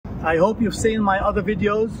I hope you've seen my other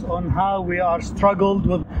videos on how we are struggled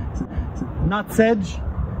with nutsedge,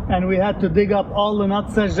 and we had to dig up all the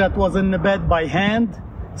nutsedge that was in the bed by hand,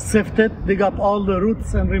 sift it, dig up all the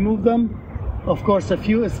roots and remove them. Of course, a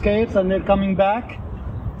few escaped and they're coming back.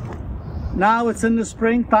 Now it's in the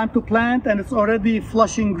spring, time to plant, and it's already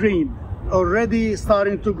flushing green, already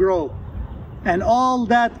starting to grow. And all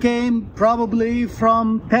that came probably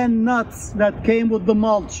from 10 nuts that came with the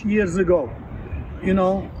mulch years ago. You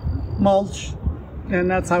know, mulch, and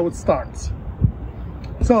that's how it starts.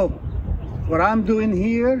 So what I'm doing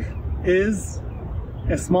here is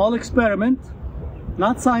a small experiment,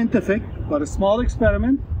 not scientific, but a small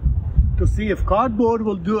experiment to see if cardboard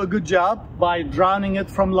will do a good job by drowning it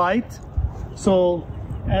from light. So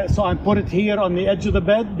I put it here on the edge of the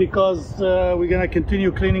bed because we're gonna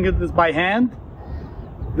continue cleaning it by hand.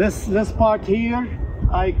 This part here,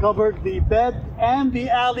 I covered the bed and the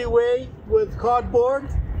alleyway with cardboard,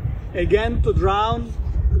 again to drown,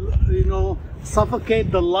 you know,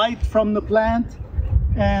 suffocate the light from the plant,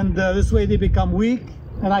 and this way they become weak,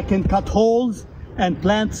 and I can cut holes and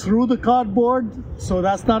plant through the cardboard, so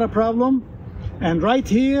that's not a problem. And right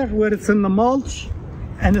here where it's in the mulch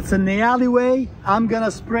and it's in the alleyway, I'm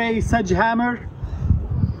gonna spray Sedge Hammer,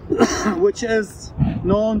 which is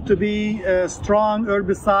known to be a strong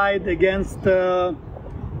herbicide against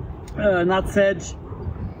nutsedge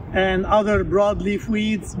and other broadleaf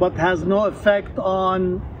weeds, but has no effect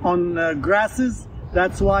on grasses.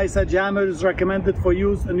 That's why Sedge Hammer is recommended for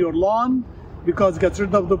use in your lawn, because it gets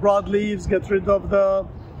rid of the broadleaves, gets rid of the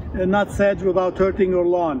nutsedge without hurting your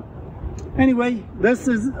lawn. Anyway,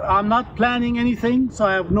 I'm not planting anything, so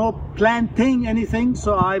I have no planting anything,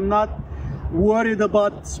 so I'm not worried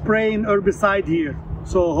about spraying herbicide here.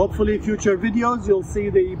 So hopefully future videos you'll see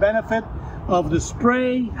the benefit of the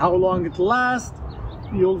spray, how long it lasts.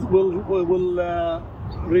 We'll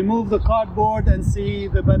remove the cardboard and see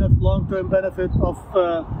the long-term benefit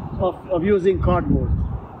of using cardboard.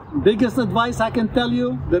 Biggest advice I can tell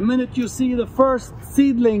you, the minute you see the first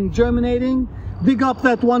seedling germinating, dig up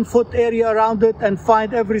that 1 foot area around it and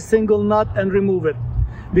find every single nut and remove it.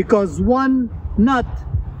 Because one nut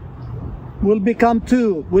will become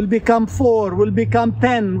 2, will become 4, will become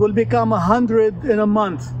 10, will become 100 in a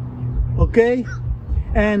month, okay?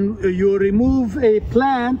 And you remove a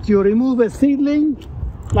plant, you remove a seedling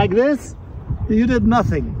like this, you did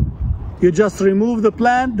nothing. You just remove the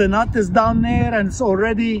plant, the nut is down there, and it's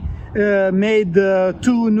already made 2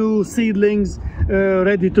 new seedlings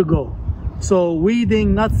ready to go. So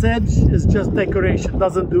weeding nutsedge is just decoration,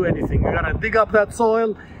 doesn't do anything. You're gonna dig up that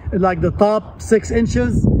soil, like the top 6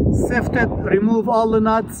 inches, sift it, remove all the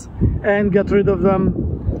nuts, and get rid of them.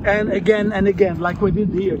 And again, like we did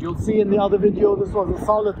here. You'll see in the other video, this was a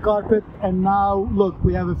solid carpet, and now look,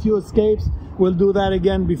 we have a few escapes. We'll do that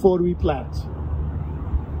again before we plant.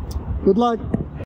 Good luck.